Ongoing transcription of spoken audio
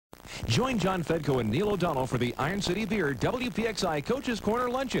Join John Fedko and Neil O'Donnell for the Iron City Beer WPXI Coach's Corner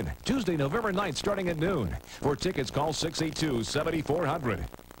Luncheon, Tuesday, November 9th, starting at noon. For tickets, call 682-7400.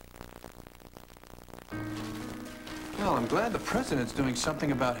 Well, I'm glad the president's doing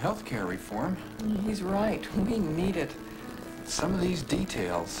something about health care reform. He's right. We need it. Some of these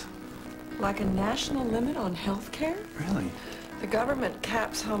details. Like a national limit on health care? Really? The government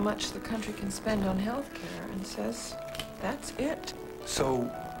caps how much the country can spend on health care and says that's it. So,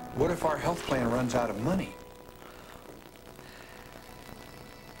 what if our health plan runs out of money?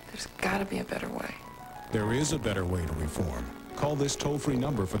 There's got to be a better way. There is a better way to reform. Call this toll-free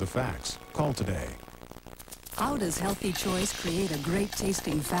number for the facts. Call today. How does Healthy Choice create a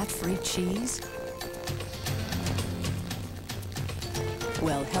great-tasting fat-free cheese?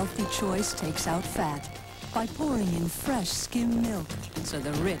 Well, Healthy Choice takes out fat by pouring in fresh skim milk so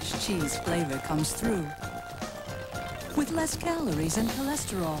the rich cheese flavor comes through. With less calories and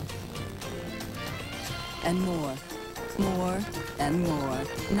cholesterol. And more. More and more.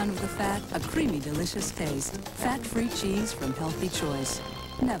 None of the fat, a creamy, delicious taste. Fat-free cheese from Healthy Choice.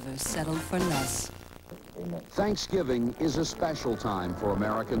 Never settle for less. Thanksgiving is a special time for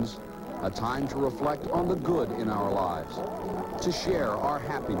Americans, a time to reflect on the good in our lives, to share our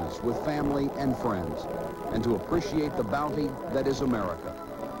happiness with family and friends, and to appreciate the bounty that is America.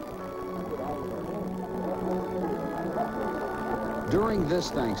 During this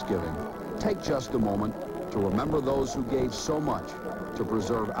Thanksgiving, take just a moment to remember those who gave so much to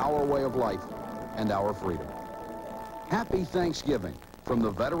preserve our way of life and our freedom. Happy Thanksgiving from the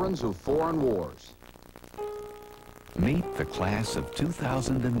veterans of foreign wars. Meet the class of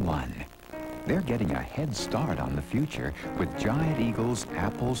 2001. They're getting a head start on the future with Giant Eagle's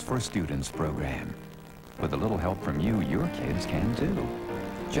Apples for Students program. With a little help from you, your kids can too.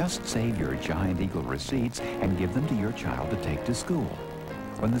 Just save your Giant Eagle receipts and give them to your child to take to school.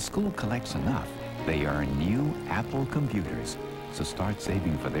 When the school collects enough, they earn new Apple computers. So start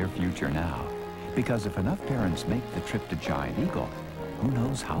saving for their future now. Because if enough parents make the trip to Giant Eagle, who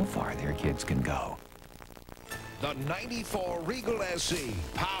knows how far their kids can go. The 94 Regal SE.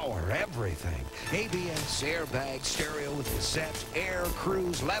 Power everything. ABS, airbag, stereo with cassette, air,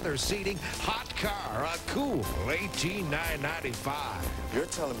 cruise, leather seating, hot car, a cool $18,995. You're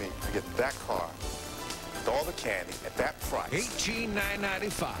telling me to get that car with all the candy at that price?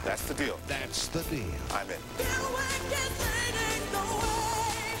 $18,995. That's the deal. That's the deal. I'm in.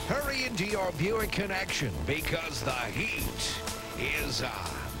 Hurry into your Buick Connection because the heat is on.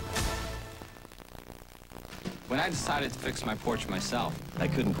 When I decided to fix my porch myself, I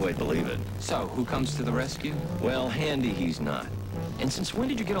couldn't quite believe it. So, who comes to the rescue? Well, handy he's not. And since when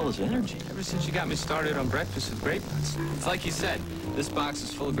did you get all this energy? Ever since you got me started on breakfast with Grape-Nuts. It's like you said, this box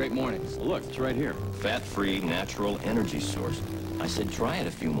is full of great mornings. Well, look, it's right here. Fat-free, natural energy source. I said try it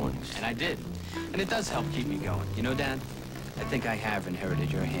a few mornings. And I did. And it does help keep me going. You know, Dad, I think I have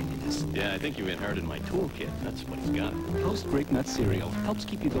inherited your handiness. Yeah, I think you've inherited my toolkit. That's what he's got. Toast Grape-Nuts cereal helps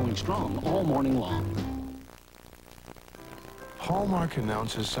keep you going strong all morning long. Hallmark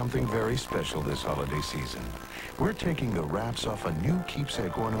announces something very special this holiday season. We're taking the wraps off a new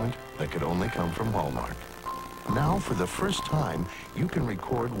keepsake ornament that could only come from Hallmark. Now, for the first time, you can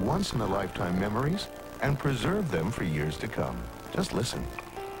record once-in-a-lifetime memories and preserve them for years to come. Just listen.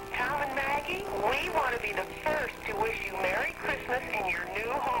 Tom and Maggie, we want to be the first to wish you Merry Christmas in your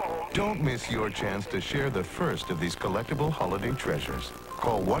new home. Don't miss your chance to share the first of these collectible holiday treasures.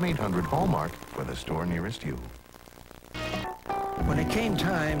 Call 1-800-HALLMARK for the store nearest you. When it came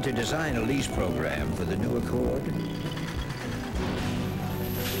time to design a lease program for the new Accord,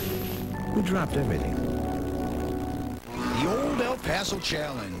 we dropped everything. The Old El Paso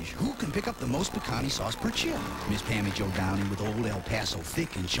Challenge. Who can pick up the most pecani sauce per chip? Miss Pammy Jo Downey with Old El Paso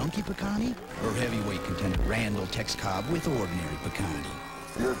thick and chunky pecani? Or heavyweight contender Randall Tex Cobb with ordinary pecani?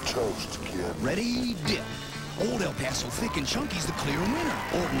 You're toast, kid. Ready, dip. Old El Paso thick and chunky's the clear winner.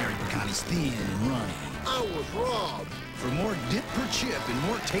 Ordinary pecani's thin and runny. I was robbed. For more dip per chip and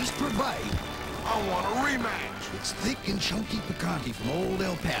more taste per bite, I want a rematch. It's thick and chunky pecani from Old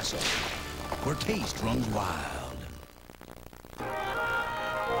El Paso, where taste runs wild.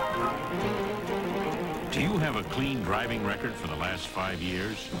 Do you have a clean driving record for the last 5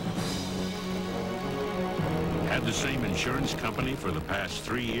 years? Had the same insurance company for the past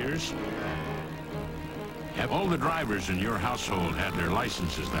 3 years? Have all the drivers in your household had their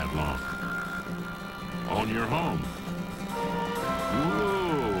licenses that long? Own your home?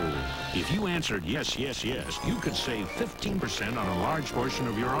 Whoa! If you answered yes, yes, yes, you could save 15% on a large portion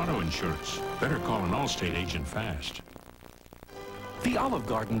of your auto insurance. Better call an Allstate agent fast. The Olive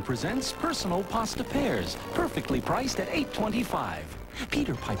Garden presents personal pasta pears, perfectly priced at $8.25.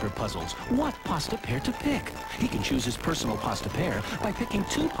 Peter Piper puzzles what pasta pair to pick. He can choose his personal pasta pair by picking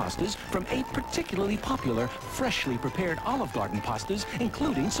 2 pastas from 8 particularly popular, freshly prepared Olive Garden pastas,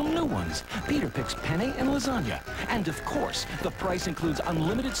 including some new ones. Peter picks penne and lasagna. And of course, the price includes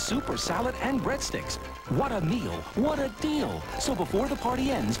unlimited soup or salad and breadsticks. What a meal, what a deal. So before the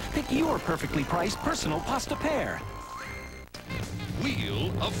party ends, pick your perfectly priced personal pasta pair.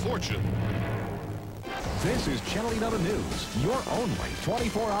 Wheel of Fortune. This is Channel 11 News, your only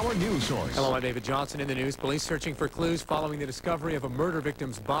 24-hour news source. Hello, I'm David Johnson in the news. Police searching for clues following the discovery of a murder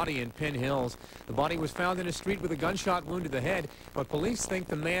victim's body in Penn Hills. The body was found in a street with a gunshot wound to the head, but police think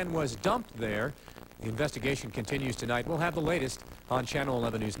the man was dumped there. The investigation continues tonight. We'll have the latest on Channel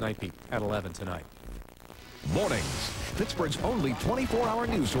 11 News Night Beat at 11 tonight. Mornings. Pittsburgh's only 24-hour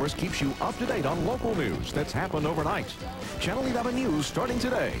news source keeps you up to date on local news that's happened overnight. Channel 11 News starting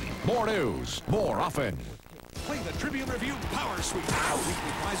today. More news, more often. Play the Tribune-Review Power Suite.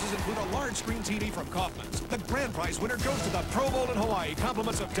 Weekly prizes include a large screen TV from Kaufman's. The grand prize winner goes to the Pro Bowl in Hawaii,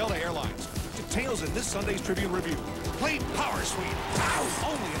 compliments of Delta Airlines. Details in this Sunday's Tribune-Review. Play Power Suite.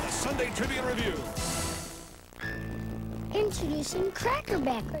 Only in the Sunday Tribune-Review. Introducing Cracker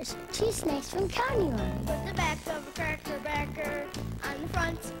Backers, 2 snacks from County Line. Put the back of a cracker backer on the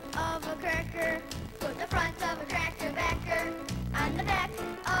front of a cracker. Put the front of a cracker backer on the back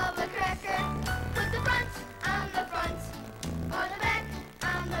of a cracker. Put the front on the front, or the back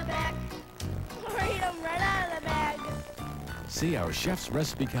on the back. Read them right out of the bag. See our chef's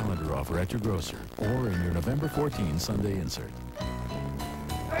recipe calendar offer at your grocer or in your November 14 Sunday insert.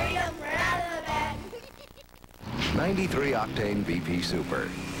 Read them right out of the bag. 93 octane BP Super.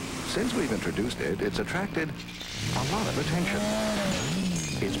 Since we've introduced it, it's attracted a lot of attention.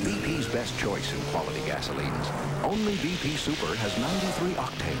 It's BP's best choice in quality gasolines. Only BP Super has 93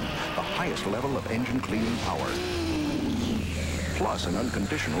 octane, the highest level of engine cleaning power. Plus an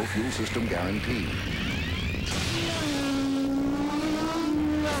unconditional fuel system guarantee.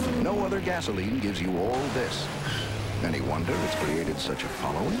 No other gasoline gives you all this. Any wonder it's created such a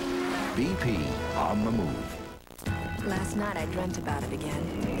following? BP, on the move. Last night I dreamt about it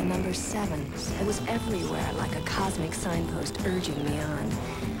again. The number 7. It was everywhere, like a cosmic signpost urging me on.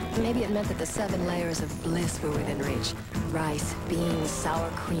 Maybe it meant that the 7 layers of bliss were within reach. Rice, beans, sour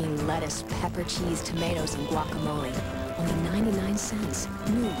cream, lettuce, pepper, cheese, tomatoes, and guacamole. Only 99 cents.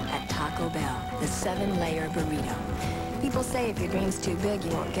 New at Taco Bell. The 7-layer burrito. People say if your dream's too big, you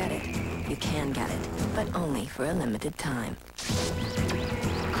won't get it. You can get it, but only for a limited time.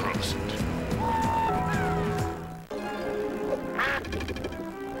 Cross it.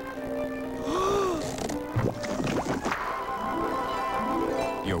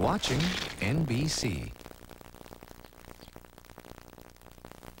 You're watching NBC.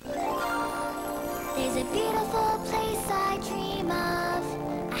 There's a beautiful place I dream of,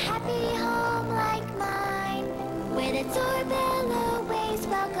 a happy home like mine, where the doorbell always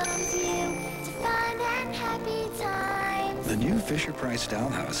welcomes you to fun and happy times. The new Fisher-Price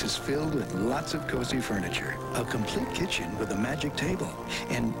dollhouse is filled with lots of cozy furniture, a complete kitchen with a magic table,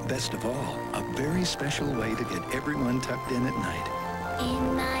 and best of all, a very special way to get everyone tucked in at night.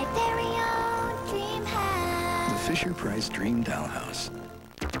 In my very own dream house. The Fisher-Price Dream Dollhouse.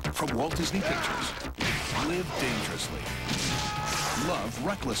 From Walt Disney Pictures. Live dangerously. Love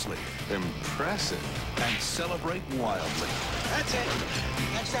recklessly. Impressive. And celebrate wildly. That's it.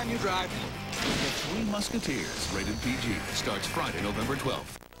 Next time you drive. The Three Musketeers, rated PG, starts Friday, November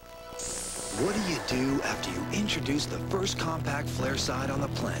 12th. What do you do after you introduce the first compact flare side on the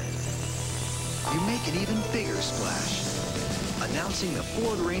planet? You make an even bigger splash. Announcing the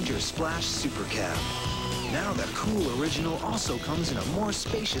Ford Ranger Splash Super Cab. Now the cool original also comes in a more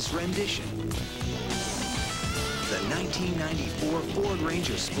spacious rendition. The 1994 Ford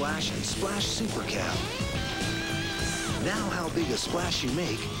Ranger Splash and Splash Super Cab. Now how big a splash you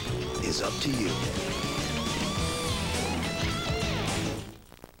make is up to you.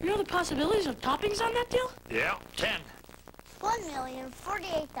 You know the possibilities of toppings on that deal? Yeah, 10.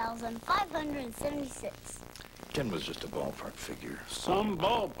 1,048,576. 10 was just a ballpark figure. Some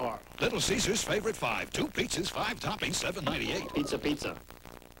ballpark. Little Caesar's favorite 5. 2 pizzas, 5 toppings, $7.98. Pizza.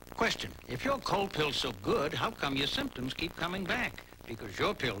 Question. If your cold pill's so good, how come your symptoms keep coming back? Because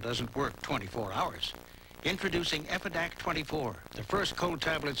your pill doesn't work 24 hours. Introducing Efidac 24, the first cold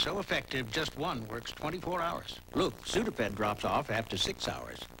tablet so effective, just one works 24 hours. Look, Sudafed drops off after 6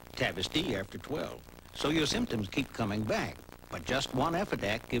 hours. Tavist after 12. So your symptoms keep coming back. But just one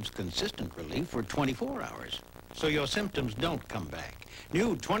Efidac gives consistent relief for 24 hours. So your symptoms don't come back.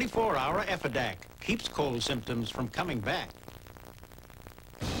 New 24-hour Efidac keeps cold symptoms from coming back.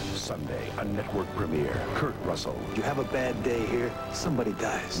 Sunday, a network premiere. Kurt Russell. You have a bad day here, somebody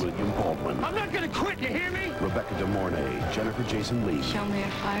dies. William Baldwin. I'm not gonna quit, you hear me? Rebecca De Mornay. Jennifer Jason Leigh. Show me a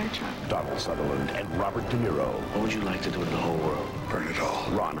fire truck. Donald Sutherland and Robert De Niro. What would you like to do with the whole world? Burn it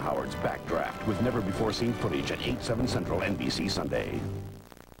all. Ron Howard's Backdraft with never-before-seen footage at 8/7 Central, NBC Sunday.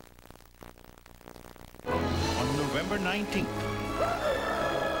 On November 19th,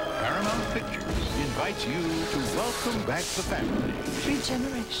 Paramount Pictures invites you to welcome back the family. 3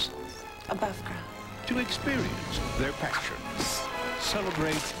 generations above ground. To experience their passions,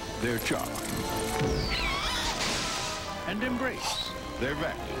 celebrate their charm, and embrace their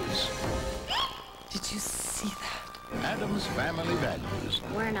values. Did you see that? Addams Family Values.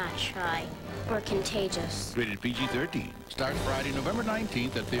 We're not shy. We're contagious. Rated PG-13. Starts Friday, November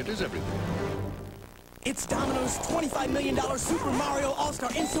 19th at theaters everywhere. It's Domino's $25 million Super Mario All-Star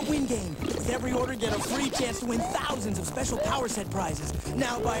Instant Win Game. With every order, get a free chance to win thousands of special Power Set prizes.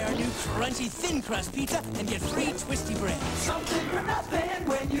 Now buy our new crunchy thin crust pizza and get free twisty bread. Something for nothing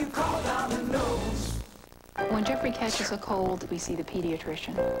when you call Domino's. When Jeffrey catches a cold, we see the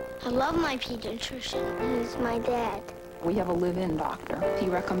pediatrician. I love my pediatrician. He's my dad. We have a live-in doctor. He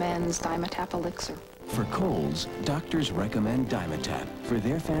recommends Dimetap Elixir. For colds, doctors recommend Dimetap for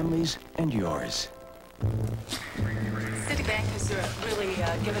their families and yours. Citibank has really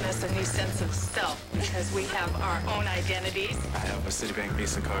given us a new sense of self because we have our own identities. I have a Citibank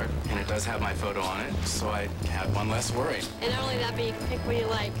Visa card, and it does have my photo on it, so I have one less worry. And not only that, but you can pick what you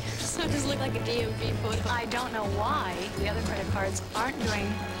like. So it doesn't look like a DMV photo. I don't know why the other credit cards aren't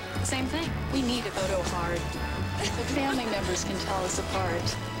doing the same thing. We need a photo card. The family members can tell us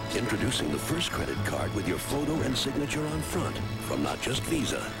apart. Introducing the first credit card with your photo and signature on front from not just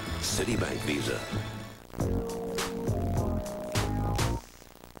Visa, Citibank Visa.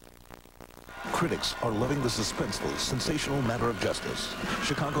 Critics are loving the suspenseful, sensational matter of justice.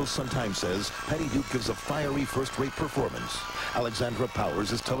 Chicago's Sun-Times says Patty Duke gives a fiery first-rate performance. Alexandra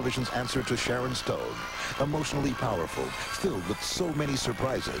Powers is television's answer to Sharon Stone. Emotionally powerful, filled with so many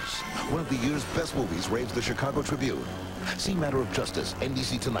surprises. One of the year's best movies, raves the Chicago Tribune. See Matter of Justice,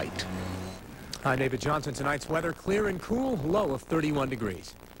 NBC tonight. Hi, David Johnson. Tonight's weather, clear and cool, low of 31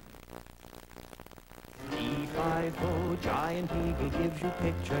 degrees. Fee-fi-fo, Giant Eagle gives you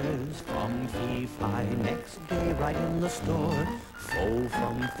pictures from Fee-fi. Next day, right in the store. Faux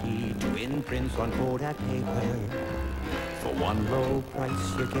from Fee, twin prints on Kodak paper. For one low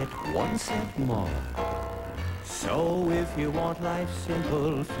price, you get 1 cent more. So if you want life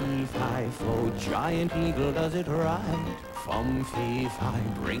simple, Fee-fi-fo, Giant Eagle does it right. From Fee-fi,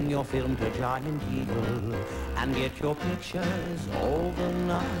 bring your film to Giant Eagle and get your pictures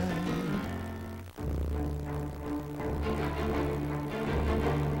overnight.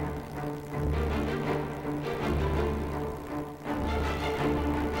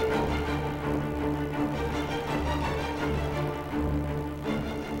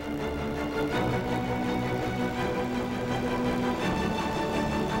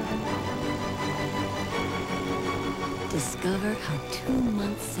 Discover how 2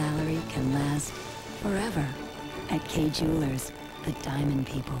 months' salary can last forever at K Jewelers, the Diamond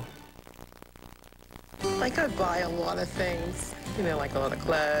People. Like I buy a lot of things, you know, like a lot of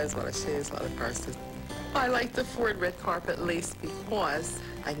clothes, a lot of shoes, a lot of purses. I like the Ford red carpet lease because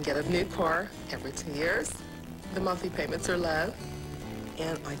I can get a new car every 2 years. The monthly payments are low,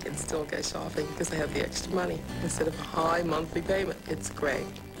 and I can still go shopping because I have the extra money instead of a high monthly payment. It's great.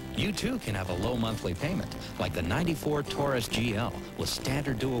 You too can have a low monthly payment, like the 94 Taurus GL with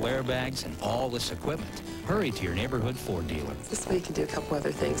standard dual airbags and all this equipment. Hurry to your neighborhood Ford dealer. This way you can do a couple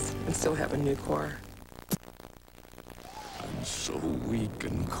other things and still have a new car. I'm so weak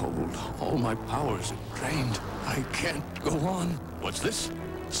and cold. All my powers are drained. I can't go on. What's this?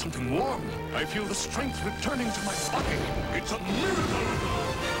 Something warm. I feel the strength returning to my body. It's a miracle.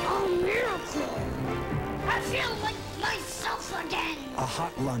 Oh, miracle! I feel like myself again. A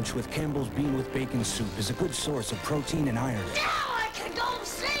hot lunch with Campbell's bean with bacon soup is a good source of protein and iron. Now I can go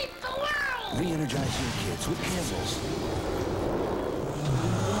save the world! Re-energize your kids with Campbell's.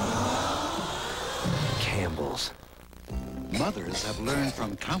 Campbell's. Mothers have learned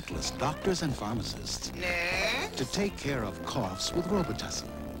from countless doctors and pharmacists to take care of coughs with Robitussin.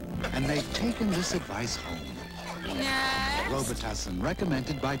 And they've taken this advice home. Robitussin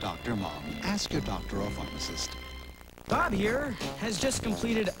recommended by Dr. Mom. Ask your doctor or pharmacist. Bob here has just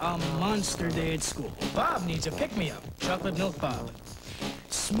completed a monster day at school. Bob needs a pick-me-up. Chocolate milk Bob.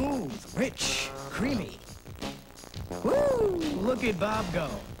 Smooth, rich, creamy. Woo! Look at Bob go.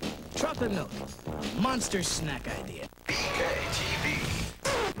 Chocolate milk. Monster snack idea. KTV.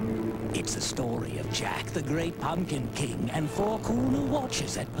 It's the story of Jack, the Great Pumpkin King, and 4 cool new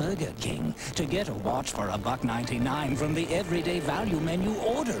watches at Burger King. To get a watch for $1.99 from the everyday value menu,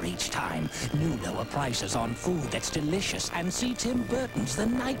 order each time. New lower prices on food that's delicious, and see Tim Burton's The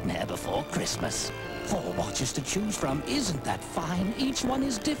Nightmare Before Christmas. 4 watches to choose from, isn't that fine? Each one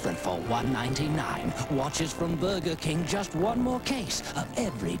is different for $1.99. Watches from Burger King, just one more case of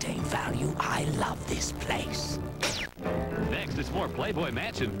everyday value. I love this place. Next, it's more Playboy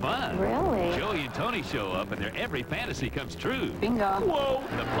Mansion fun. Really? Joey and Tony show up, and their every fantasy comes true. Bingo. Whoa!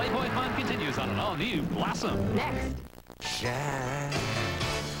 The Playboy fun continues on an all-new Blossom. Next. Shine.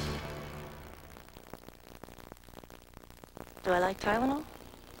 Do I like Tylenol?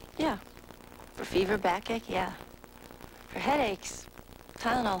 Yeah. For fever, backache, yeah. For headaches,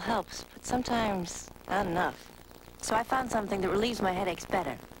 Tylenol helps, but sometimes not enough. So I found something that relieves my headaches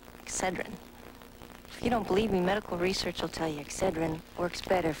better. Excedrin. If you don't believe me, medical research will tell you Excedrin works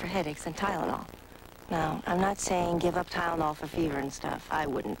better for headaches than Tylenol. Now, I'm not saying give up Tylenol for fever and stuff. I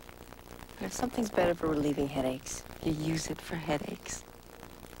wouldn't. But if something's better for relieving headaches, you use it for headaches.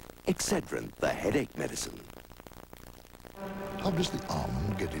 Excedrin, the headache medicine. How does the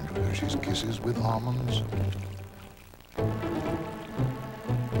almond get into Hershey's Kisses with almonds?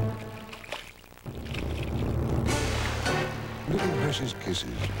 Little Hershey's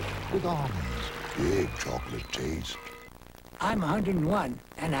Kisses with almonds. Big chocolate taste. I'm 101,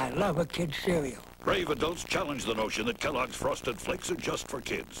 and I love a kid's cereal. Brave adults challenge the notion that Kellogg's Frosted Flakes are just for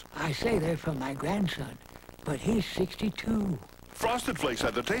kids. I say they're for my grandson, but he's 62. Frosted Flakes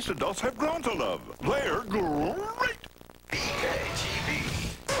have the taste adults have grown to love. They're great!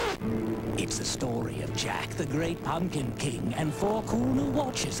 It's the story of Jack, the Great Pumpkin King, and 4 cool new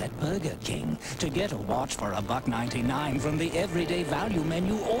watches at Burger King. To get a watch for $1.99 from the everyday value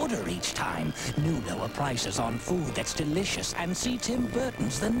menu, order each time. New lower prices on food that's delicious, and see Tim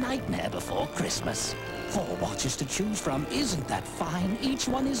Burton's The Nightmare Before Christmas. 4 watches to choose from, isn't that fine? Each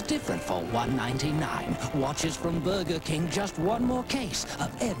one is different for $1.99. Watches from Burger King, just one more case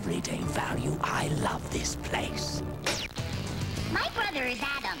of everyday value. I love this place. My brother is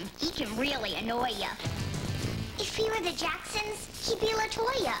Adam. He can really annoy ya. If he were the Jacksons, he'd be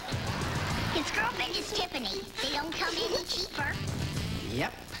LaToya. His girlfriend is Tiffany. They don't come any cheaper.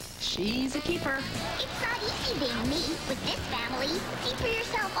 Yep, she's a keeper. It's not easy being me with this family. See for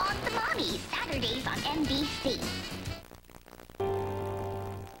yourself on The Mommies, Saturdays on NBC.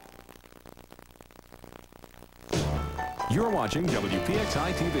 You're watching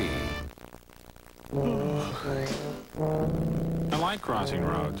WPXI TV. I like crossing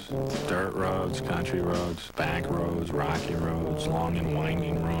roads. Dirt roads, country roads, back roads, rocky roads, long and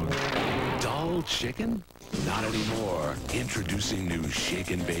winding roads. Dull chicken? Not anymore. Introducing new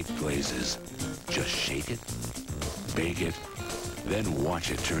shake and bake glazes. Just shake it, bake it, then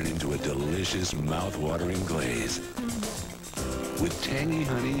watch it turn into a delicious mouth-watering glaze. With tangy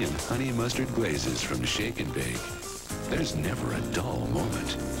honey and honey mustard glazes from Shake and Bake, there's never a dull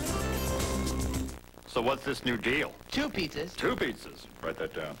moment. So what's this new deal? 2 pizzas. 2 pizzas. Write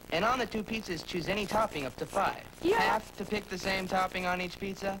that down. And on the 2 pizzas, choose any topping up to 5. Yeah. Have to pick the same topping on each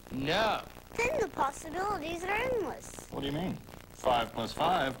pizza? No. Then the possibilities are endless. What do you mean? 5 plus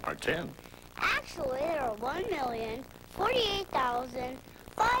 5 are 10. Actually, there are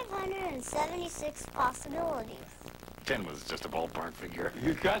 1,048,576 possibilities. 10 was just a ballpark figure.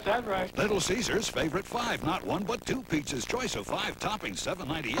 You got that right. Little Caesar's favorite 5, not 1 but 2 pizzas. Choice of 5 toppings,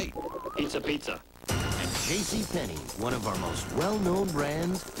 $7.98. Pizza. And JCPenney, one of our most well-known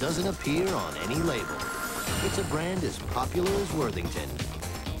brands, doesn't appear on any label. It's a brand as popular as Worthington.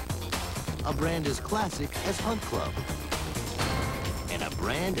 A brand as classic as Hunt Club. And a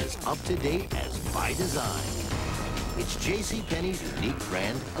brand as up-to-date as By Design. It's JCPenney's unique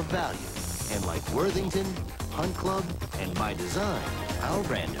brand of value. And like Worthington, Hunt Club, and By Design, our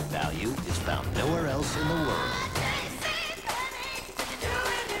brand of value is found nowhere else in the world.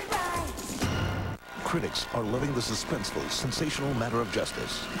 Critics are loving the suspenseful, sensational matter of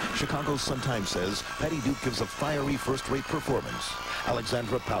justice. Chicago's Sun-Times says Patty Duke gives a fiery first-rate performance.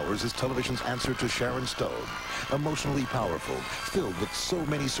 Alexandra Powers is television's answer to Sharon Stone. Emotionally powerful, filled with so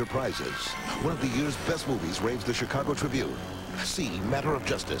many surprises. One of the year's best movies raves the Chicago Tribune. See Matter of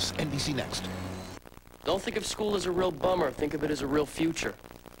Justice, NBC Next. Don't think of school as a real bummer. Think of it as a real future.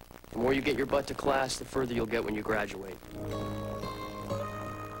 The more you get your butt to class, the further you'll get when you graduate.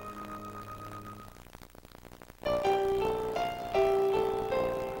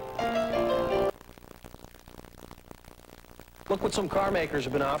 Look what some car makers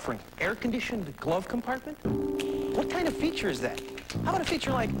have been offering. Air-conditioned glove compartment? What kind of feature is that? How about a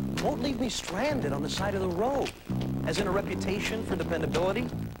feature like, won't leave me stranded on the side of the road? As in a reputation for dependability?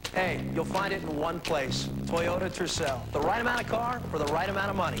 Hey, you'll find it in one place. Toyota Tercel. The right amount of car for the right amount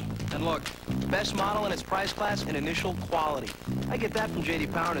of money. And look, best model in its price class and initial quality. I get that from J.D.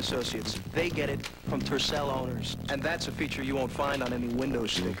 Power & Associates. They get it from Tercel owners. And that's a feature you won't find on any window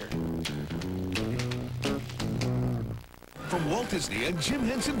sticker. From Walt Disney and Jim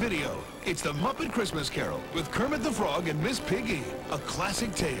Henson Video, it's The Muppet Christmas Carol with Kermit the Frog and Miss Piggy. A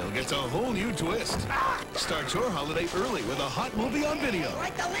classic tale gets a whole new twist. Start your holiday early with a hot movie on video.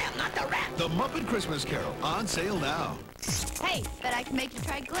 Like the lamb, not the rat. The Muppet Christmas Carol, on sale now. Hey, bet I can make you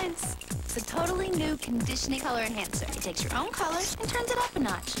try Glints. It's a totally new conditioning color enhancer. It takes your own color and turns it up a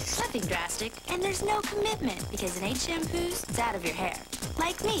notch. Nothing drastic, and there's no commitment because in 8 shampoos, it's out of your hair.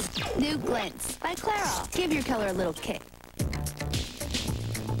 Like me, new Glints by Clairol. Give your color a little kick.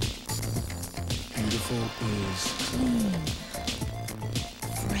 Beautiful is Clean,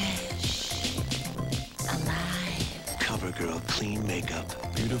 fresh, alive. CoverGirl Clean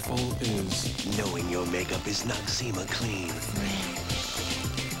Makeup. Beautiful is knowing your makeup is Noxzema Clean.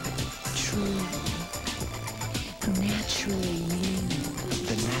 True, naturally you.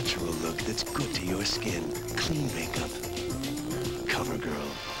 The natural look that's good to your skin. Clean makeup.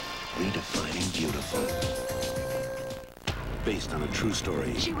 CoverGirl. Redefining beautiful. Based on a true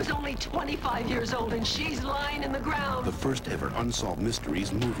story. She was only 25 years old and she's lying in the ground. The first ever Unsolved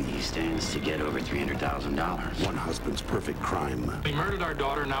Mysteries movie. He stands to get over $300,000. One husband's perfect crime. He murdered our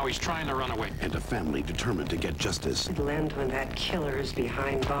daughter, now he's trying to run away. And a family determined to get justice. It'll end when that killer is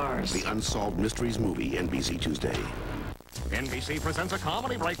behind bars. The Unsolved Mysteries movie, NBC Tuesday. NBC presents a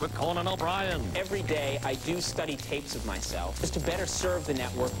comedy break with Conan O'Brien. Every day, I do study tapes of myself just to better serve the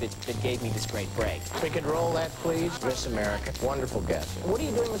network that gave me this great break. We could roll that, please. Miss America. Wonderful guest. What are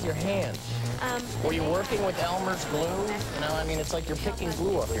you doing with your hands? Were you working with Elmer's glue? You know, I mean, it's like you're picking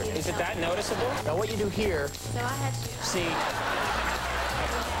glue up here. Is it that noticeable? Now, what you do here... So I had to... See...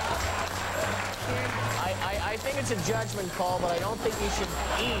 I think it's a judgment call, but I don't think you should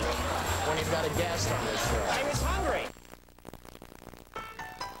eat when you've got a guest on this show. I was hungry.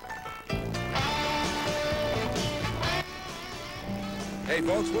 Hey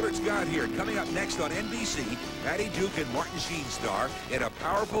folks, Willard Scott here. Coming up next on NBC, Patty Duke and Martin Sheen star in a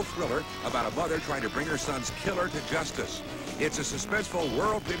powerful thriller about a mother trying to bring her son's killer to justice. It's a suspenseful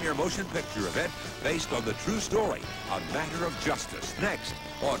world premiere motion picture event based on the true story, A Matter of Justice. Next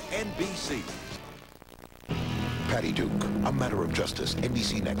on NBC. Patty Duke, A Matter of Justice,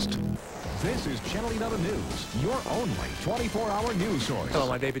 NBC Next. This is Channel 11 News, your only 24-hour news source.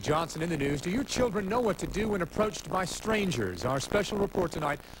 Hello, I'm David Johnson in the news. Do your children know what to do when approached by strangers? Our special report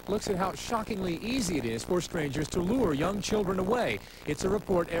tonight looks at how shockingly easy it is for strangers to lure young children away. It's a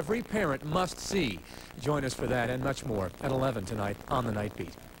report every parent must see. Join us for that and much more at 11 tonight on The Night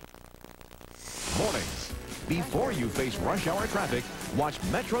Beat. Mornings. Before you face rush hour traffic, watch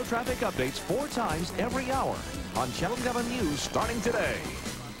Metro traffic updates 4 times every hour on Channel 11 News starting today.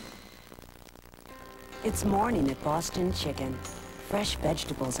 It's morning at Boston Chicken. Fresh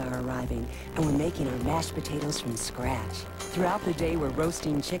vegetables are arriving, and we're making our mashed potatoes from scratch. Throughout the day, we're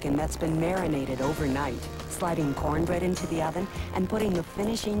roasting chicken that's been marinated overnight, sliding cornbread into the oven, and putting the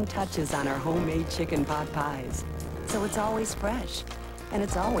finishing touches on our homemade chicken pot pies. So it's always fresh, and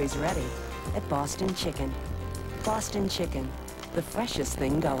it's always ready at Boston Chicken. Boston Chicken, the freshest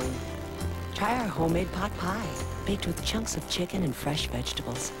thing going. Try our homemade pot pie, baked with chunks of chicken and fresh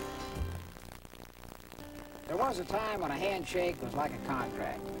vegetables. There was a time when a handshake was like a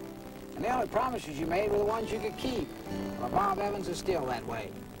contract, and the only promises you made were the ones you could keep. Well, Bob Evans is still that way.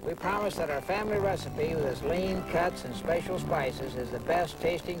 We promise that our family recipe with its lean cuts and special spices is the best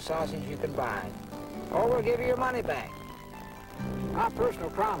tasting sausage you can buy. Or we'll give you your money back. Our personal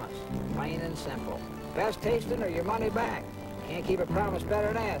promise, plain and simple. Best tasting or your money back. Can't keep a promise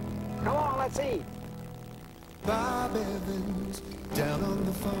better than that. Come on, let's eat. Bob Evans, down on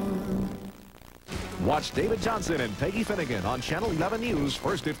the farm. Watch David Johnson and Peggy Finnegan on Channel 11 News,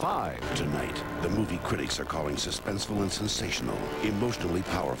 first at 5. Tonight, the movie critics are calling suspenseful and sensational, emotionally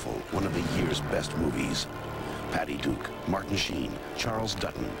powerful, one of the year's best movies. Patty Duke, Martin Sheen, Charles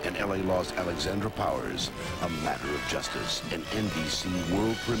Dutton, and L.A. Law's Alexandra Powers. A Matter of Justice, an NBC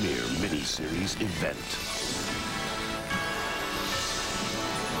world premiere mini-series event.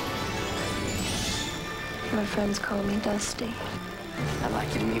 My friends call me Dusty. I'd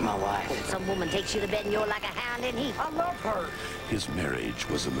like you to meet my wife. Some woman takes you to bed and you're like a hound in heat. I love her. His marriage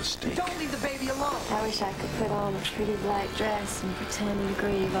was a mistake. Don't leave the baby alone. I wish I could put on a pretty black dress and pretend to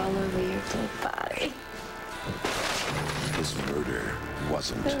grieve all over your dead body. his murder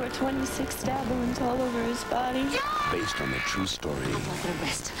wasn't. There were 26 stab wounds all over his body. Based on the true story. I'm not gonna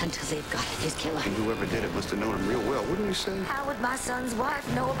rest until they've got his killer. And whoever did it must have known him real well, wouldn't you say? How would my son's wife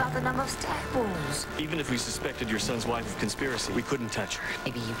know about the number of stab wounds? Even if we suspected your son's wife of conspiracy, we couldn't touch her.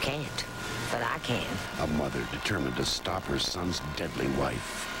 Maybe you can't, but I can. A mother determined to stop her son's deadly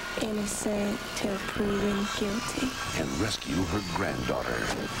wife. Innocent till proven guilty. And rescue her granddaughter.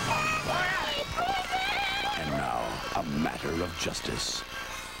 And now, a matter of justice.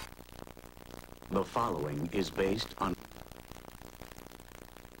 The following is based on...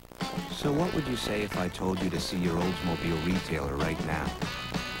 So what would you say if I told you to see your Oldsmobile retailer right now?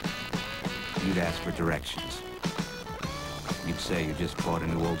 You'd ask for directions. You'd say you just bought a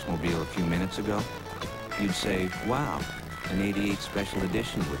new Oldsmobile a few minutes ago. You'd say, wow, an 88 special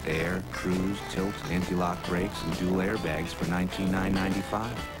edition with air, cruise, tilt, anti-lock brakes, and dual airbags for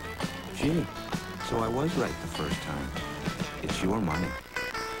 $19,995. Gee, so I was right the first time. It's your money.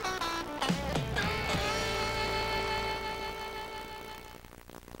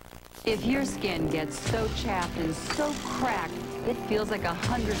 If your skin gets so chapped and so cracked, it feels like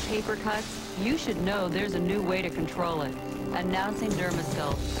 100 paper cuts, you should know there's a new way to control it. Announcing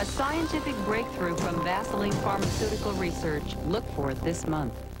Dermasil, a scientific breakthrough from Vaseline Pharmaceutical Research. Look for it this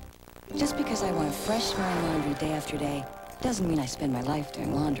month. Just because I want fresh smelling laundry day after day doesn't mean I spend my life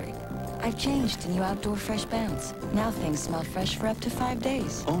doing laundry. I've changed to new Outdoor Fresh Bounce. Now things smell fresh for up to 5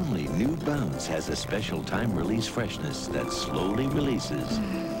 days. Only new Bounce has a special time-release freshness that slowly releases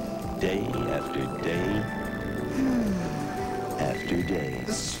day after day after day.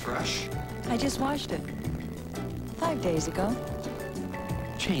 This is fresh. I just washed it 5 days ago.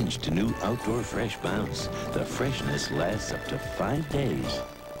 Change to new Outdoor Fresh Bounce. The freshness lasts up to 5 days.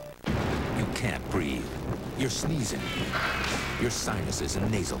 You can't breathe. You're sneezing. Your sinuses and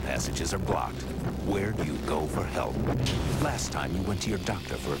nasal passages are blocked. Where do you go for help? Last time you went to your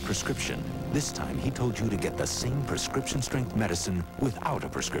doctor for a prescription. This time he told you to get the same prescription-strength medicine without a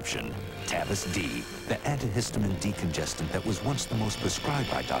prescription. Tavus D, the antihistamine decongestant that was once the most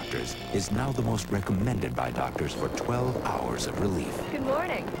prescribed by doctors, is now the most recommended by doctors for 12 hours of relief. Good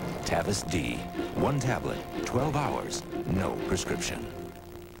morning. Tavus D, 1 tablet, 12 hours, no prescription.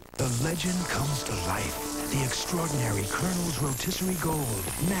 The legend comes to life. The extraordinary Colonel's Rotisserie Gold,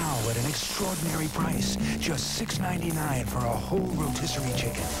 now at an extraordinary price. Just $6.99 for a whole rotisserie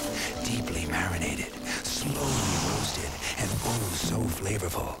chicken. Deeply marinated, slowly roasted, and oh so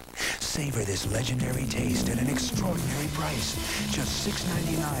flavorful. Savor this legendary taste at an extraordinary price. Just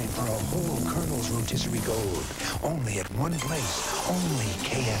 $6.99 for a whole Colonel's Rotisserie Gold. Only at one place, only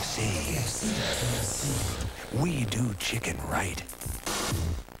KFC. We do chicken right.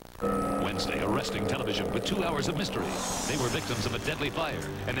 Wednesday, arresting television with 2 hours of mystery. They were victims of a deadly fire,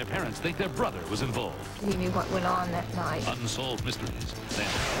 and their parents think their brother was involved. He knew what went on that night. Unsolved mysteries. Then,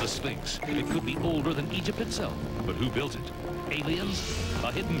 the Sphinx. It could be older than Egypt itself. But who built it? Aliens?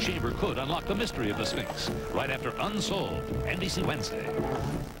 A hidden chamber could unlock the mystery of the Sphinx. Right after Unsolved, NBC Wednesday.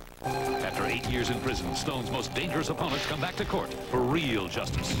 After 8 years in prison, Stone's most dangerous opponents come back to court for real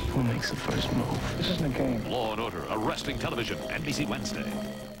justice. Who makes the first move? This isn't a game. Law and Order, arresting television, NBC Wednesday.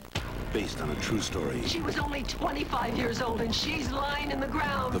 Based on a true story. She was only 25 years old and she's lying in the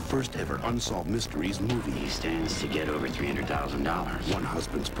ground. The first ever Unsolved Mysteries movie. He stands to get over $300,000. One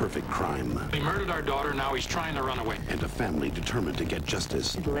husband's perfect crime. He murdered our daughter, now he's trying to run away. And a family determined to get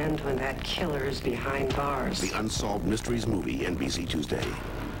justice. It'll end when that killer is behind bars. The Unsolved Mysteries movie, NBC Tuesday.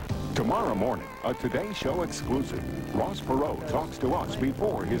 Tomorrow morning, a Today Show exclusive. Ross Perot talks to us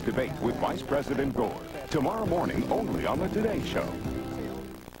before his debate with Vice President Gore. Tomorrow morning, only on the Today Show.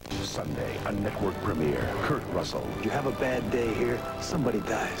 Sunday, a network premiere. Kurt Russell. You have a bad day here, somebody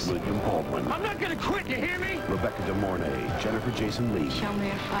dies. William Baldwin. I'm not gonna quit, you hear me? Rebecca De Mornay. Jennifer Jason Leigh. Show me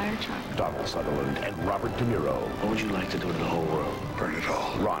a fire truck. Donald Sutherland and Robert De Niro. What would you like to do to the whole world? Burn it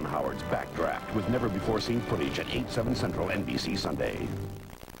all. Ron Howard's Backdraft with never-before-seen footage at 8, 7 Central, NBC Sunday.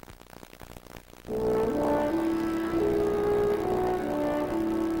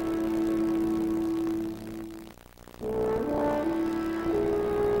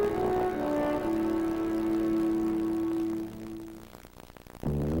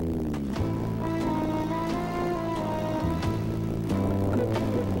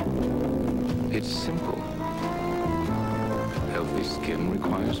 It's simple. Healthy skin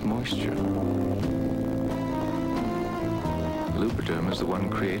requires moisture. Lubriderm is the one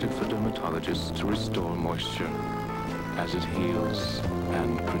created for dermatologists to restore moisture as it heals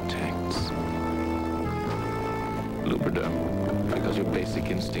and protects. Lubriderm, because your basic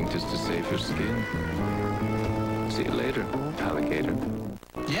instinct is to save your skin. See you later, alligator.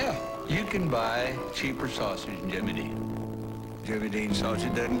 Yeah, you can buy cheaper sausage in Jeopardy. Dean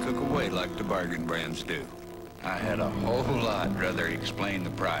sausage doesn't cook away like the bargain brands do. I had a whole lot rather explain the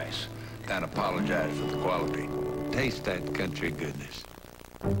price than apologize for the quality. Taste that country goodness.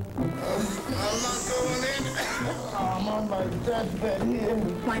 I'm not going in. I'm on my deathbed here.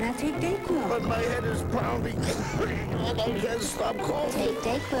 Why not take Dayquil? But my head is pounding. And I can't stop coughing. Take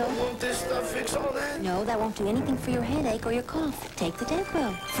Dayquil. Won't this stuff fix all that? No, that won't do anything for your headache or your cough. Take the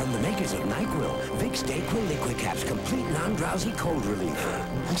Dayquil. From the makers of NyQuil, Vicks Dayquil Liquid Caps, complete non-drowsy cold relief.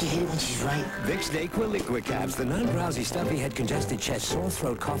 Don't you hate it when she's right? Vicks Dayquil Liquid Caps, the non-drowsy stuffy head, congested chest, sore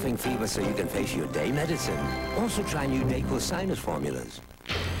throat, coughing, fever, so you can face your day medicine. Also try new Dayquil sinus formulas.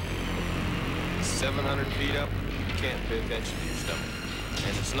 700 feet up, you can't pay attention to your stomach.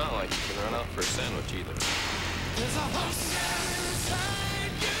 And it's not like you can run out for a sandwich either. There's a hunger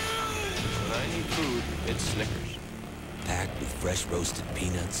inside you. When I need food, it's Snickers. Packed with fresh roasted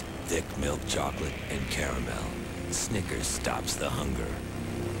peanuts, thick milk chocolate, and caramel. Snickers stops the hunger.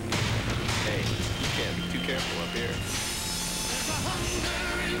 Hey, you can't be too careful up here. There's a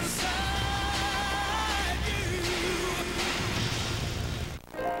hunger inside you.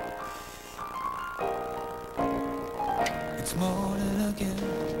 It's morning again,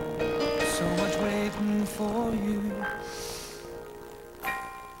 so much waiting for you.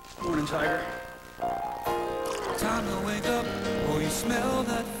 Morning, Tiger. Time to wake up, or you smell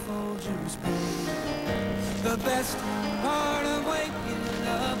that Folgers pain. The best part of waking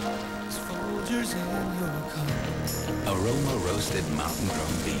up is Folgers in your cup. Aroma roasted mountain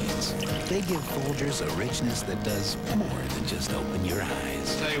drum beans. They give Folgers a richness that does more than just open your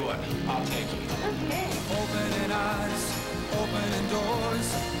eyes. Tell you what, I'll take you. Okay. Opening eyes, opening doors,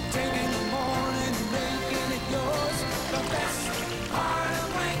 taking the morning, making it yours. The best part of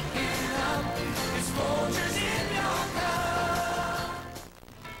waking up is Folgers in your cup.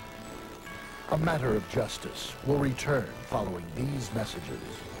 A Matter of Justice will return following these messages.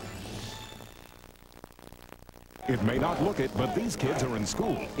 It may not look it, but these kids are in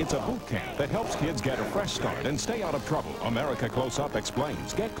school. It's a boot camp that helps kids get a fresh start and stay out of trouble. America Close Up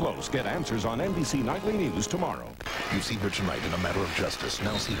explains. Get close. Get answers on NBC Nightly News tomorrow. You see her tonight in A Matter of Justice.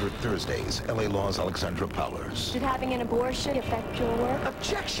 Now see her Thursdays. LA Law's Alexandra Powers. Did having an abortion affect your work?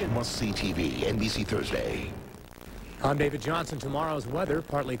 Objection! Must-see TV. NBC Thursday. I'm David Johnson. Tomorrow's weather,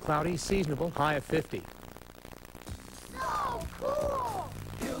 partly cloudy, seasonable, high of 50. So cool!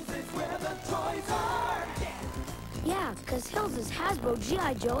 Hills is where the toys are. Yeah, because Hills is Hasbro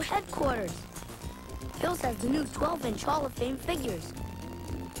G.I. Joe headquarters. Hills has the new 12-inch Hall of Fame figures.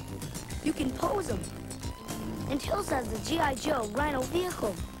 You can pose them. And Hills has the G.I. Joe Rhino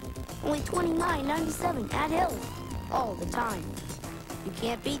vehicle. Only $29.97 at Hills. All the time. You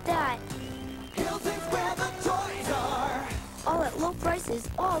can't beat that. Hills is where the toys are. All at low prices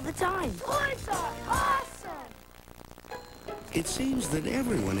all the time. Toys are awesome! It seems that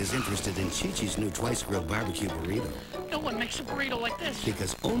everyone is interested in Chi-Chi's new twice-grilled barbecue burrito. No one makes a burrito like this.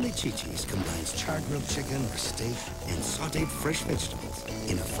 Because only Chi-Chi's combines char-grilled chicken or steak and sautéed fresh vegetables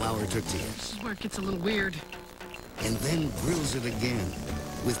in a flour tortilla. This is where it gets a little weird. And then grills it again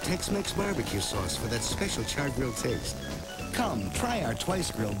with Tex-Mex barbecue sauce for that special char-grilled taste. Come, try our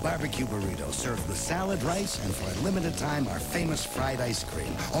twice-grilled barbecue burrito served with salad, rice, and for a limited time, our famous fried ice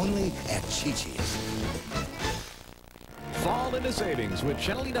cream. Only at Chi-Chi's. Fall into savings with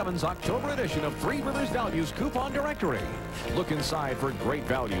Channel 11's October edition of Three Values Coupon Directory. Look inside for great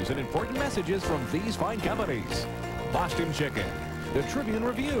values and important messages from these fine companies. Boston Chicken, the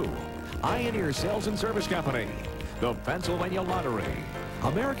Tribune-Review, Ioneer Sales and Service Company, the Pennsylvania Lottery,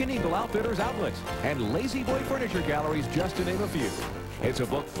 American Eagle Outfitters Outlet, and Lazy Boy Furniture Galleries, just to name a few. It's a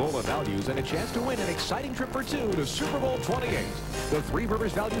book full of values and a chance to win an exciting trip for two to Super Bowl 28. The Three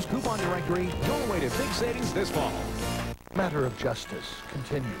Rivers Values Coupon Directory, your way to big savings this fall. Matter of Justice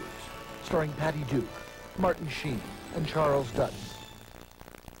continues, starring Patty Duke, Martin Sheen, and Charles Dutton.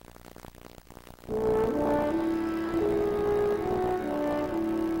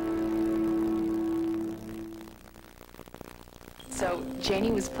 So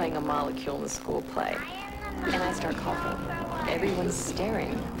Janie was playing a molecule in the school play, and I start coughing. Everyone's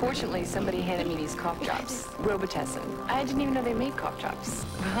staring. Fortunately, somebody handed me these cough drops, Robitussin. I didn't even know they made cough drops.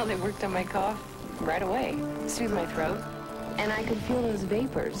 Well, they worked on my cough right away, soothed my throat, and I could feel those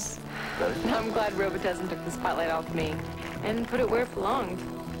vapors. I'm glad Robitussin took the spotlight off me and put it where it belonged.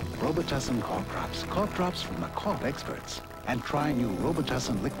 Robitussin cough drops from the cough experts. And try new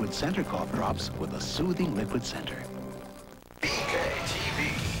Robitussin Liquid Center cough drops with a soothing liquid center.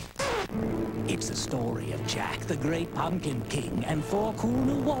 It It's the story of Jack, the Great Pumpkin King, and 4 cool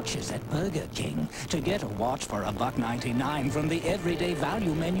new watches at Burger King. To get a watch for $1.99 from the everyday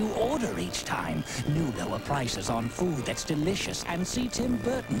value menu, order each time. New lower prices on food that's delicious, and see Tim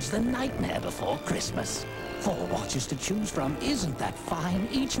Burton's The Nightmare Before Christmas. 4 watches to choose from, isn't that fine?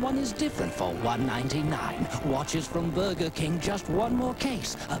 Each one is different for $1.99. Watches from Burger King, just one more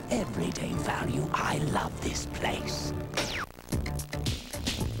case of everyday value. I love this place.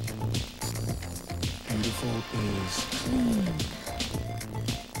 Beautiful is clean,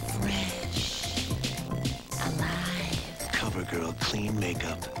 fresh, alive. CoverGirl Clean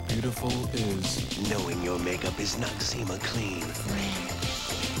Makeup. Beautiful is knowing your makeup is Noxzema Clean.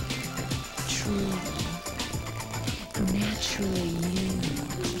 Fresh, true, naturally you.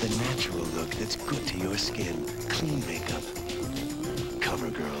 The natural look that's good to your skin. Clean Makeup.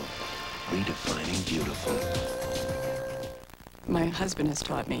 CoverGirl. Redefining beautiful. My husband has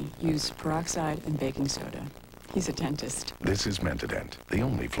taught me use peroxide and baking soda. He's a dentist. This is Mentadent, the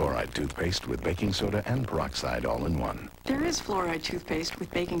only fluoride toothpaste with baking soda and peroxide all in one. There is fluoride toothpaste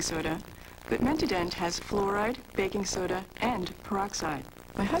with baking soda, but Mentadent has fluoride, baking soda, and peroxide.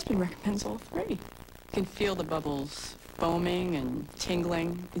 My husband recommends all 3. You can feel the bubbles foaming and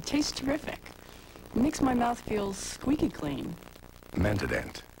tingling. It tastes terrific. It makes my mouth feel squeaky clean.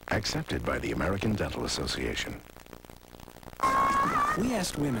 Mentadent, accepted by the American Dental Association. We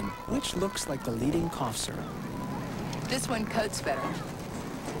asked women, which looks like the leading cough syrup? This one coats better.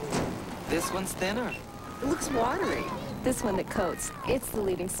 This one's thinner. It looks watery. This one that coats, it's the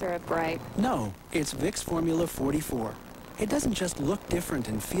leading syrup, right? No, it's Vicks Formula 44. It doesn't just look different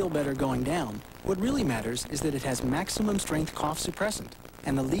and feel better going down. What really matters is that it has maximum strength cough suppressant,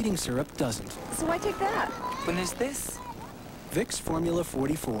 and the leading syrup doesn't. So why take that? When is this? Vicks Formula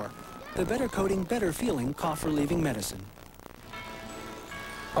 44. The better coating, better feeling cough relieving medicine.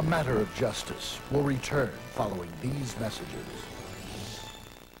 A Matter of Justice will return following these messages.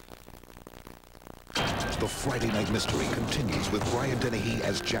 The Friday Night Mystery continues with Brian Dennehy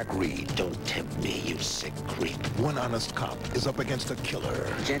as Jack Reed. Don't tempt me, you sick creep. One honest cop is up against a killer.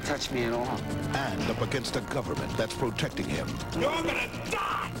 You can't touch me at all. And up against a government that's protecting him. You're gonna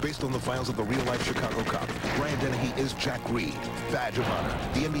die! Based on the files of the real-life Chicago cop, Brian Dennehy is Jack Reed. Badge of Honor,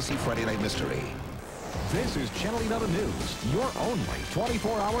 the NBC Friday Night Mystery. This is Channel 11 News, your only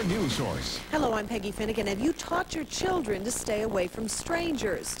 24-hour news source. Hello, I'm Peggy Finnegan. Have you taught your children to stay away from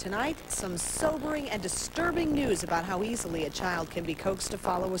strangers? Tonight, some sobering and disturbing news about how easily a child can be coaxed to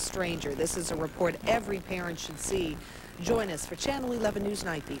follow a stranger. This is a report every parent should see. Join us for Channel 11 News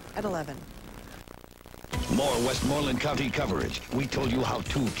Night Beat at 11. More Westmoreland County coverage. We told you how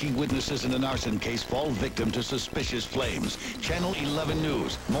 2 key witnesses in an arson case fall victim to suspicious flames. Channel 11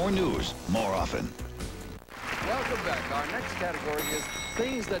 News. More often. Welcome back. Our next category is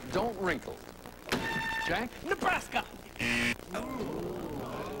things that don't wrinkle. Jack? Nebraska!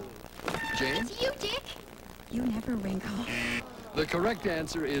 Jane? It's you, Dick. You never wrinkle. The correct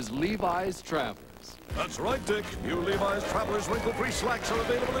answer is Levi's Travelers. That's right, Dick. New Levi's Travelers wrinkle-free slacks are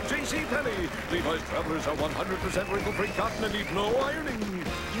available at JCPenney. Levi's Travelers are 100% wrinkle-free cotton and need no ironing.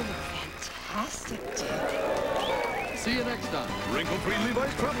 You look fantastic, Dick. See you next time. Wrinkle-free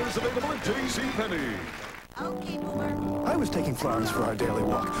Levi's Travelers available at JCPenney. Okay, Boomer. I was taking Florence for our daily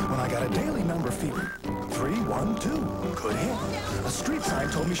walk when I got a daily number fever. 312. Good hit. A street sign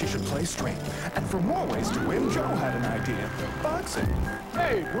told me she should play straight. And for more ways to win, Joe had an idea. Boxing.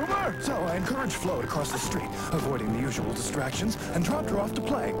 Hey, Boomer! So I encouraged Flo to cross the street, avoiding the usual distractions, and dropped her off to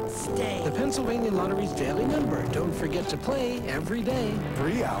play. Stay. The Pennsylvania Lottery's daily number. Don't forget to play every day.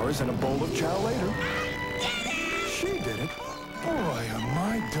 3 hours and a bowl of chow later. She did it. Boy, are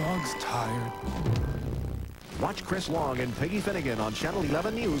my dogs tired. Watch Chris Long and Peggy Finnegan on Channel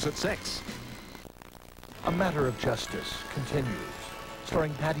 11 News at 6. A Matter of Justice continues,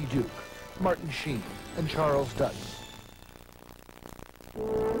 starring Patty Duke, Martin Sheen, and Charles Dutton.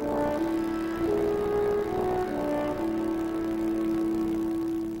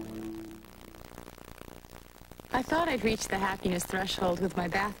 I thought I'd reached the happiness threshold with my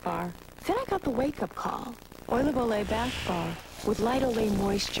bath bar. Then I got the wake-up call. Oil of Olay bath bar with light Olay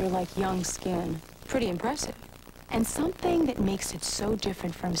moisture like young skin. Pretty impressive. And something that makes it so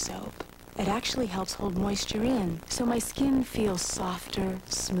different from soap. It actually helps hold moisture in, so my skin feels softer,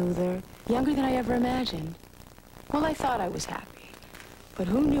 smoother, younger than I ever imagined. Well, I thought I was happy. But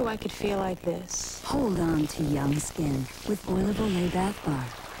who knew I could feel like this? Hold on to young skin with Oil of Olay bath bar.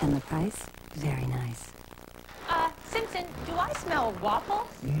 And the price? Very nice. Simpson, do I smell waffles?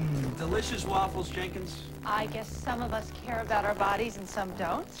 Delicious waffles, Jenkins. I guess some of us care about our bodies and some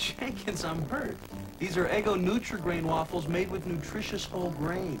don't. Jenkins, I'm hurt. These are Eggo Nutri-Grain waffles made with nutritious whole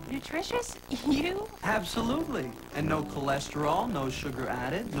grain. Nutritious? You? Absolutely. And no cholesterol, no sugar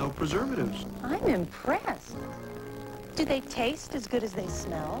added, no preservatives. I'm impressed. Do they taste as good as they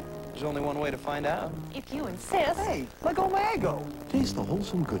smell? There's only one way to find out. If you insist. Hey, let go my Eggo. Taste the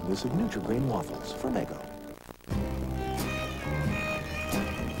wholesome goodness of Nutri-Grain waffles from Eggo.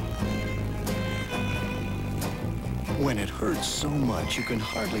 When it hurts so much you can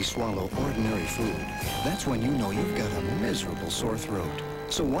hardly swallow ordinary food, that's when you know you've got a miserable sore throat.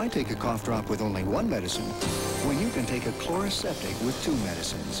 So why take a cough drop with only one medicine when you can take a Chloraseptic with 2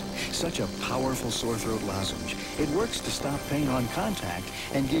 medicines? Such a powerful sore throat lozenge. It works to stop pain on contact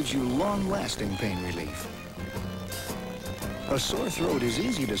and gives you long-lasting pain relief. A sore throat is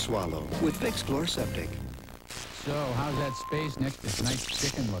easy to swallow with Vicks Chloraseptic. So, how's that space next to tonight's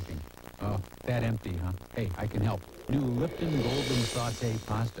chicken looking? Oh, that empty, huh? Hey, I can help. New Lipton Golden Sauté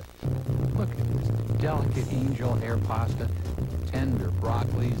Pasta. Look at this delicate angel hair pasta. Tender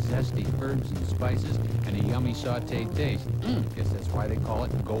broccoli, zesty herbs and spices, and a yummy sauté taste. Guess that's why they call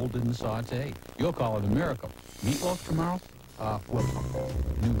it Golden Sauté. You'll call it a miracle. Meatloaf tomorrow?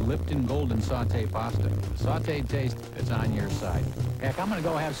 Look. New Lipton Golden Sauté Pasta. Sauté taste that's on your side. Heck, I'm gonna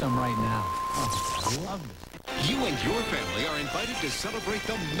go have some right now. Oh, I love this. You and your family are invited to celebrate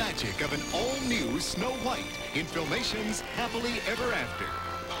the magic of an all-new Snow White in Filmation's Happily Ever After.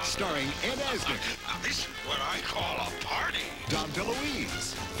 Starring Ed Asner. Now this is what I call a party. Dom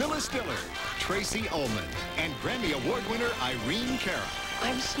DeLuise, Phyllis Diller, Tracy Ullman, and Grammy Award winner Irene Cara.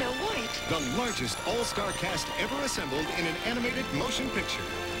 I'm Snow White. The largest all-star cast ever assembled in an animated motion picture.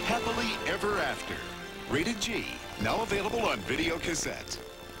 Happily Ever After. Rated G. Now available on video cassette.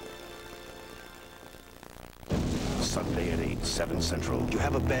 Sunday at 8, 7 Central. You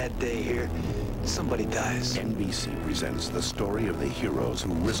have a bad day here, somebody dies. NBC presents the story of the heroes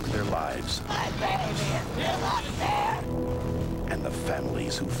who risk their lives. My baby is still up there. And the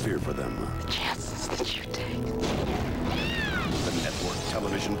families who fear for them. The chances that you take. The network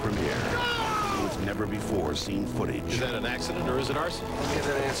television premiere. With never-before-seen footage. Is that an accident or is it arson? I'll get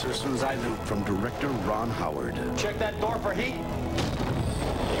that answer as soon as I do. From director Ron Howard. Check that door for heat.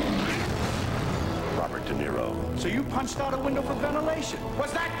 Robert De Niro. So you punched out a window for ventilation.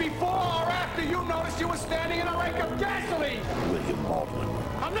 Was that before or after you noticed you were standing in a lake of gasoline? William Baldwin.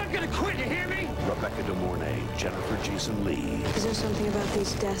 I'm not gonna quit, you hear me? Rebecca De Mornay, Jennifer Jason Leigh. Is there something about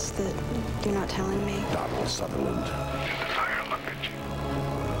these deaths that you're not telling me? Donald Sutherland.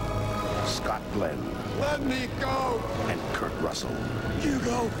 Scott Glenn. Let me go! And Kurt Russell. You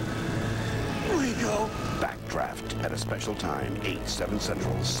go. We go. Backdraft at a special time, 8, 7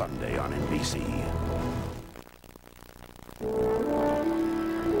 Central, Sunday on NBC.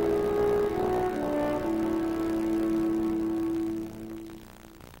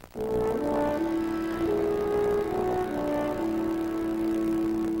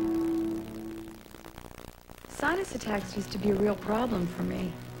 Sinus attacks used to be a real problem for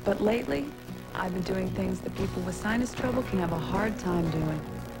me, but lately, I've been doing things that people with sinus trouble can have a hard time doing.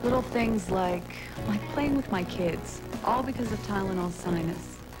 Little things like playing with my kids, all because of Tylenol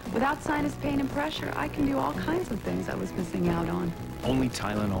Sinus. Without sinus pain and pressure, I can do all kinds of things I was missing out on. Only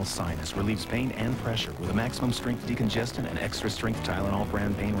Tylenol Sinus relieves pain and pressure with a maximum strength decongestant and extra strength Tylenol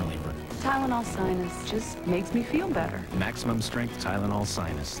brand pain reliever. Tylenol Sinus just makes me feel better. Maximum strength Tylenol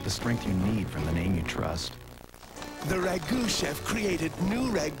Sinus, the strength you need from the name you trust. The Ragu chef created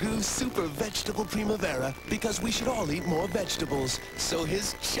new Ragu Super Vegetable Primavera because we should all eat more vegetables. So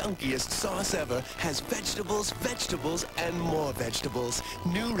his chunkiest sauce ever has vegetables, vegetables, and more vegetables.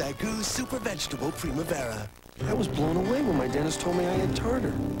 New Ragu Super Vegetable Primavera. I was blown away when my dentist told me I had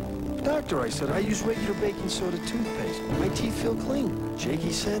tartar. Doctor, I said, I use regular baking soda toothpaste. My teeth feel clean.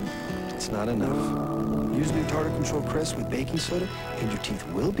 Jakey said, it's not enough. Use new tartar control crest with baking soda and your teeth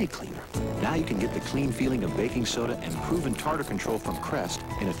will be cleaner. Now you can get the clean feeling of baking soda and proven tartar control from Crest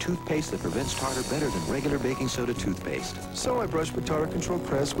in a toothpaste that prevents tartar better than regular baking soda toothpaste. So I brushed with tartar control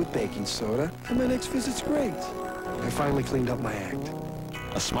crest with baking soda, and my next visit's great. I finally cleaned up my act.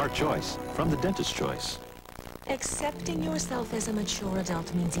 A smart choice from the dentist's choice. Accepting yourself as a mature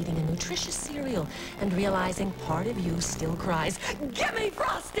adult means eating a nutritious cereal and realizing part of you still cries, "Give me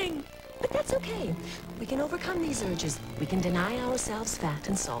frosting!" But that's okay. We can overcome these urges. We can deny ourselves fat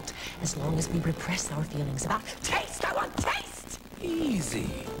and salt as long as we repress our feelings about taste. I want taste! Easy.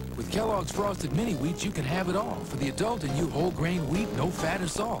 With Kellogg's Frosted Mini Wheats, you can have it all. For the adult in you, whole grain wheat, no fat or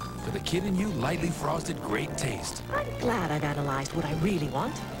salt. For the kid in you, lightly frosted, great taste. I'm glad I've analyzed what I really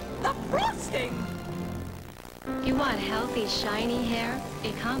want. The frosting! You want healthy, shiny hair?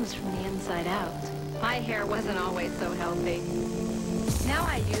 It comes from the inside out. My hair wasn't always so healthy. Now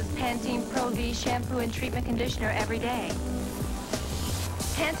I use Pantene Pro V shampoo and treatment conditioner every day.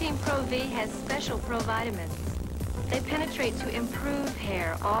 Pantene Pro V has special provitamins. They penetrate to improve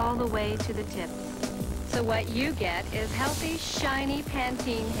hair all the way to the tip. So what you get is healthy, shiny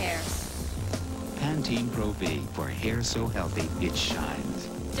Pantene hair. Pantene Pro V, for hair so healthy it shines.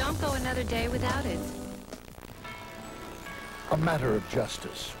 Don't go another day without it. A Matter of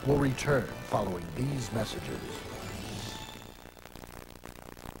Justice will return following these messages.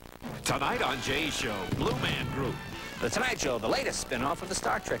 Tonight on Jay's show, Blue Man Group. The Tonight Show, the latest spin-off of the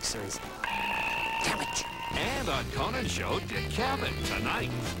Star Trek series. Damn it! And on Conan's show, Dick Cavett,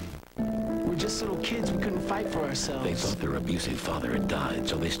 tonight. We're just little kids. We couldn't fight for ourselves. They thought their abusive father had died,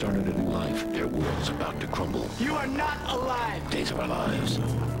 so they started a new life. Their world's about to crumble. You are not alive! Days of our lives.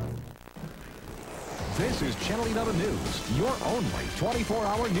 This is Channel 11 News, your only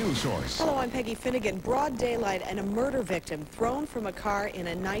 24-hour news source. Hello, I'm Peggy Finnegan. Broad daylight and a murder victim thrown from a car in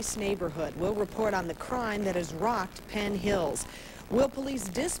a nice neighborhood. We'll report on the crime that has rocked Penn Hills. Will police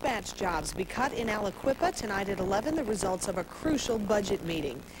dispatch jobs be cut in Aliquippa? Tonight at 11, the results of a crucial budget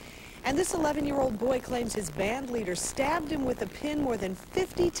meeting. And this 11-year-old boy claims his band leader stabbed him with a pin more than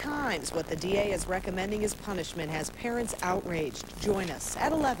 50 times. What the DA is recommending as punishment has parents outraged. Join us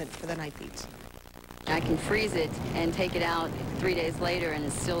at 11 for the Night Beat. I can freeze it and take it out 3 days later and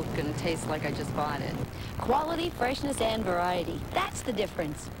it's still going to taste like I just bought it. Quality, freshness, and variety. That's the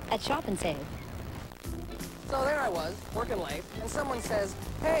difference at Shop and Save. So there I was, working late, and someone says,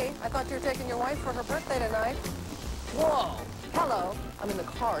 "Hey, I thought you were taking your wife for her birthday tonight." Whoa! Hello. I'm in the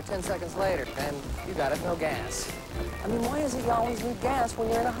car 10 seconds later, and you got it, no gas. I mean, why is it you always need gas when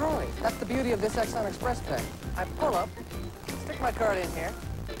you're in a hurry? That's the beauty of this Exxon Express Pay. I pull up, stick my card in here,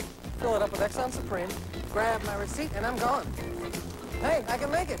 fill it up with Exxon Supreme, grab my receipt, and I'm gone. Hey, I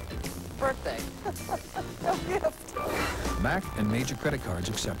can make it. Birthday. No gift. Mac and major credit cards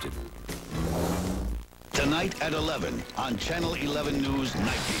accepted. Tonight at 11 on Channel 11 News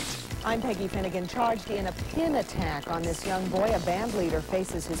Night Beat. I'm Peggy Finnegan, charged in a pin attack on this young boy. A band leader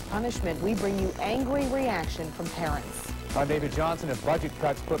faces his punishment. We bring you angry reaction from parents. I'm David Johnson. If budget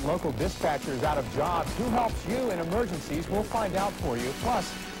cuts put local dispatchers out of jobs, who helps you in emergencies? We'll find out for you.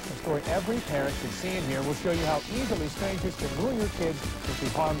 Plus, a story every parent should see in here will show you how easily strangers can lure your kids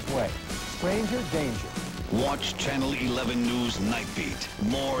into harm's way. Stranger danger. Watch Channel 11 News Night Beat.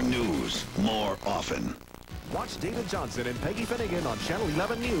 More news, more often. Watch David Johnson and Peggy Finnegan on Channel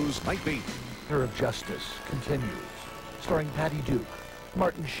 11 News Night Beat. Matter of Justice continues, starring Patty Duke,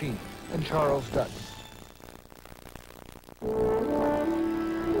 Martin Sheen, and Charles Dutton.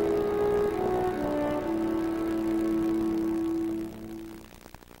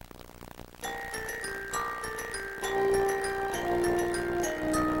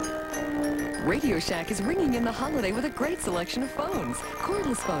 Radio Shack is ringing in the holiday with a great selection of phones.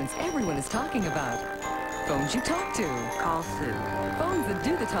 Cordless phones everyone is talking about. Phones you talk to. Call Sue. Phones that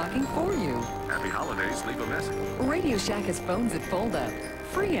do the talking for you. Happy holidays, leave a message. Radio Shack has phones that fold up,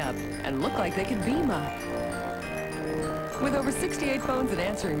 free up, and look like they could beam up. With over 68 phones and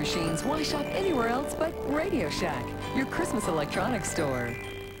answering machines, why shop anywhere else but Radio Shack, your Christmas electronics store.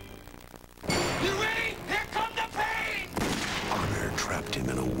 You ready? Here come the pain! Honor trapped him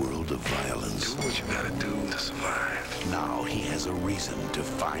in a world of violence. Do what you gotta do to survive. Now he has a reason to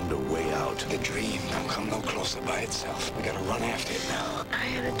find a way out. The dream don't come no closer by itself. We gotta run after it now. I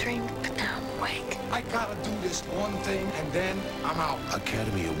had a drink, but now I'm awake. I gotta do this one thing, and then I'm out.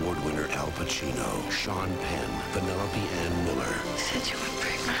 Academy Award winner Al Pacino, Sean Penn, Penelope Ann Miller. Said you would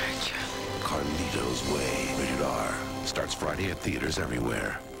break my heart, Joe. Carlito's Way. Rated R. Starts Friday at theaters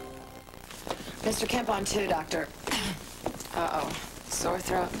everywhere. Mr. Kemp on 2, doctor. Uh-oh. Sore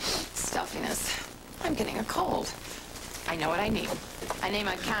throat, stuffiness. I'm getting a cold. I know what I need. A name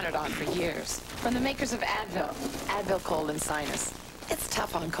I've counted on for years. From the makers of Advil. Advil Cold and Sinus. It's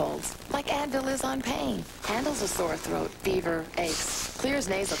tough on colds, like Advil is on pain. Handles a sore throat, fever, aches, clears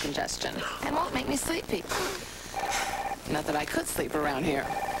nasal congestion, and won't make me sleepy. Not that I could sleep around here.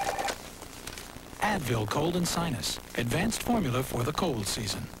 Advil Cold and Sinus. Advanced formula for the cold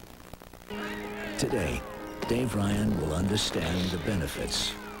season. Today, Dave Ryan will understand the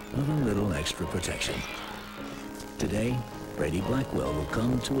benefits of a little extra protection. Today, Brady Blackwell will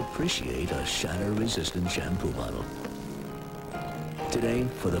come to appreciate a shatter-resistant shampoo bottle. Today,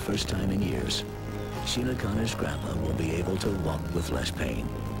 for the first time in years, Sheila Connor's grandpa will be able to walk with less pain.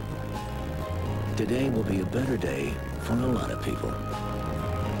 Today will be a better day for a lot of people,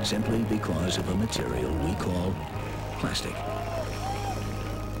 simply because of a material we call plastic.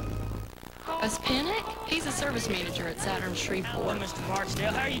 A Hispanic? He's a service manager at Saturn Shreveport. Well, Mr.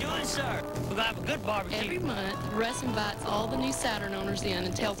 Barksdale, how are you doing, sir? We're going to have a good barbecue. Every month, Russ invites all the new Saturn owners in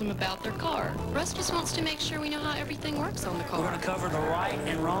and tells them about their car. Russ just wants to make sure we know how everything works on the car. We're going to cover the right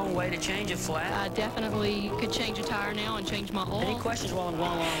and wrong way to change a flat. I definitely could change a tire now and change my oil. Any questions while I'm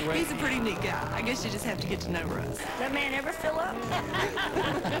going along, Ray? He's a pretty neat guy. I guess you just have to get to know Russ. That man ever fill up?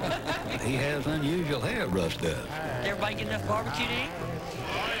 He has unusual hair, Russ does. Everybody get enough barbecue to eat?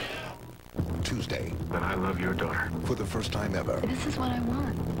 Tuesday. But I love your daughter. For the first time ever. This is what I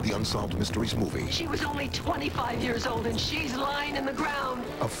want. The Unsolved Mysteries movie. She was only 25 years old and she's lying in the ground.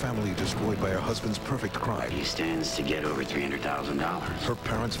 A family destroyed by her husband's perfect crime. He stands to get over $300,000. Her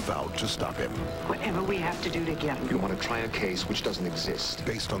parents vowed to stop him. Whatever we have to do to get him. You want to try a case which doesn't exist.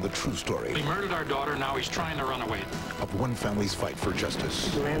 Based on the true story. He murdered our daughter, now he's trying to run away. Of one family's fight for justice.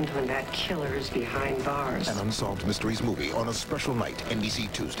 It'll end when that killer is behind bars. An Unsolved Mysteries movie on a special night,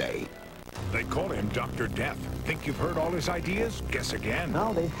 NBC Tuesday. They call him Dr. Death. Think you've heard all his ideas? Guess again.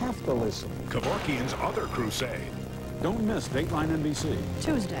 Now they have to listen. Kevorkian's other crusade. Don't miss Dateline NBC.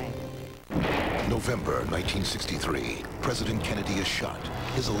 Tuesday. November 1963. President Kennedy is shot.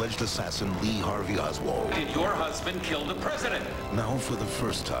 His alleged assassin, Lee Harvey Oswald. Did your husband kill the president? Now, for the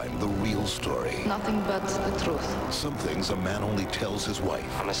first time, the real story. Nothing but the truth. Some things a man only tells his wife.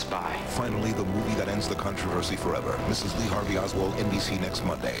 I'm a spy. Finally, the movie that ends the controversy forever. Mrs. Lee Harvey Oswald, NBC next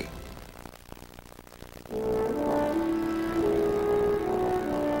Monday.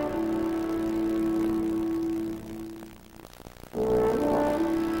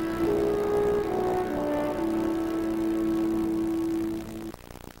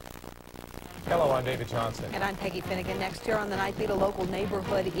 Hello, I'm David Johnson. And I'm Peggy Finnegan. Next year on the Night Beat, a local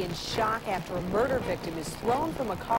neighborhood in shock after a murder victim is thrown from a car.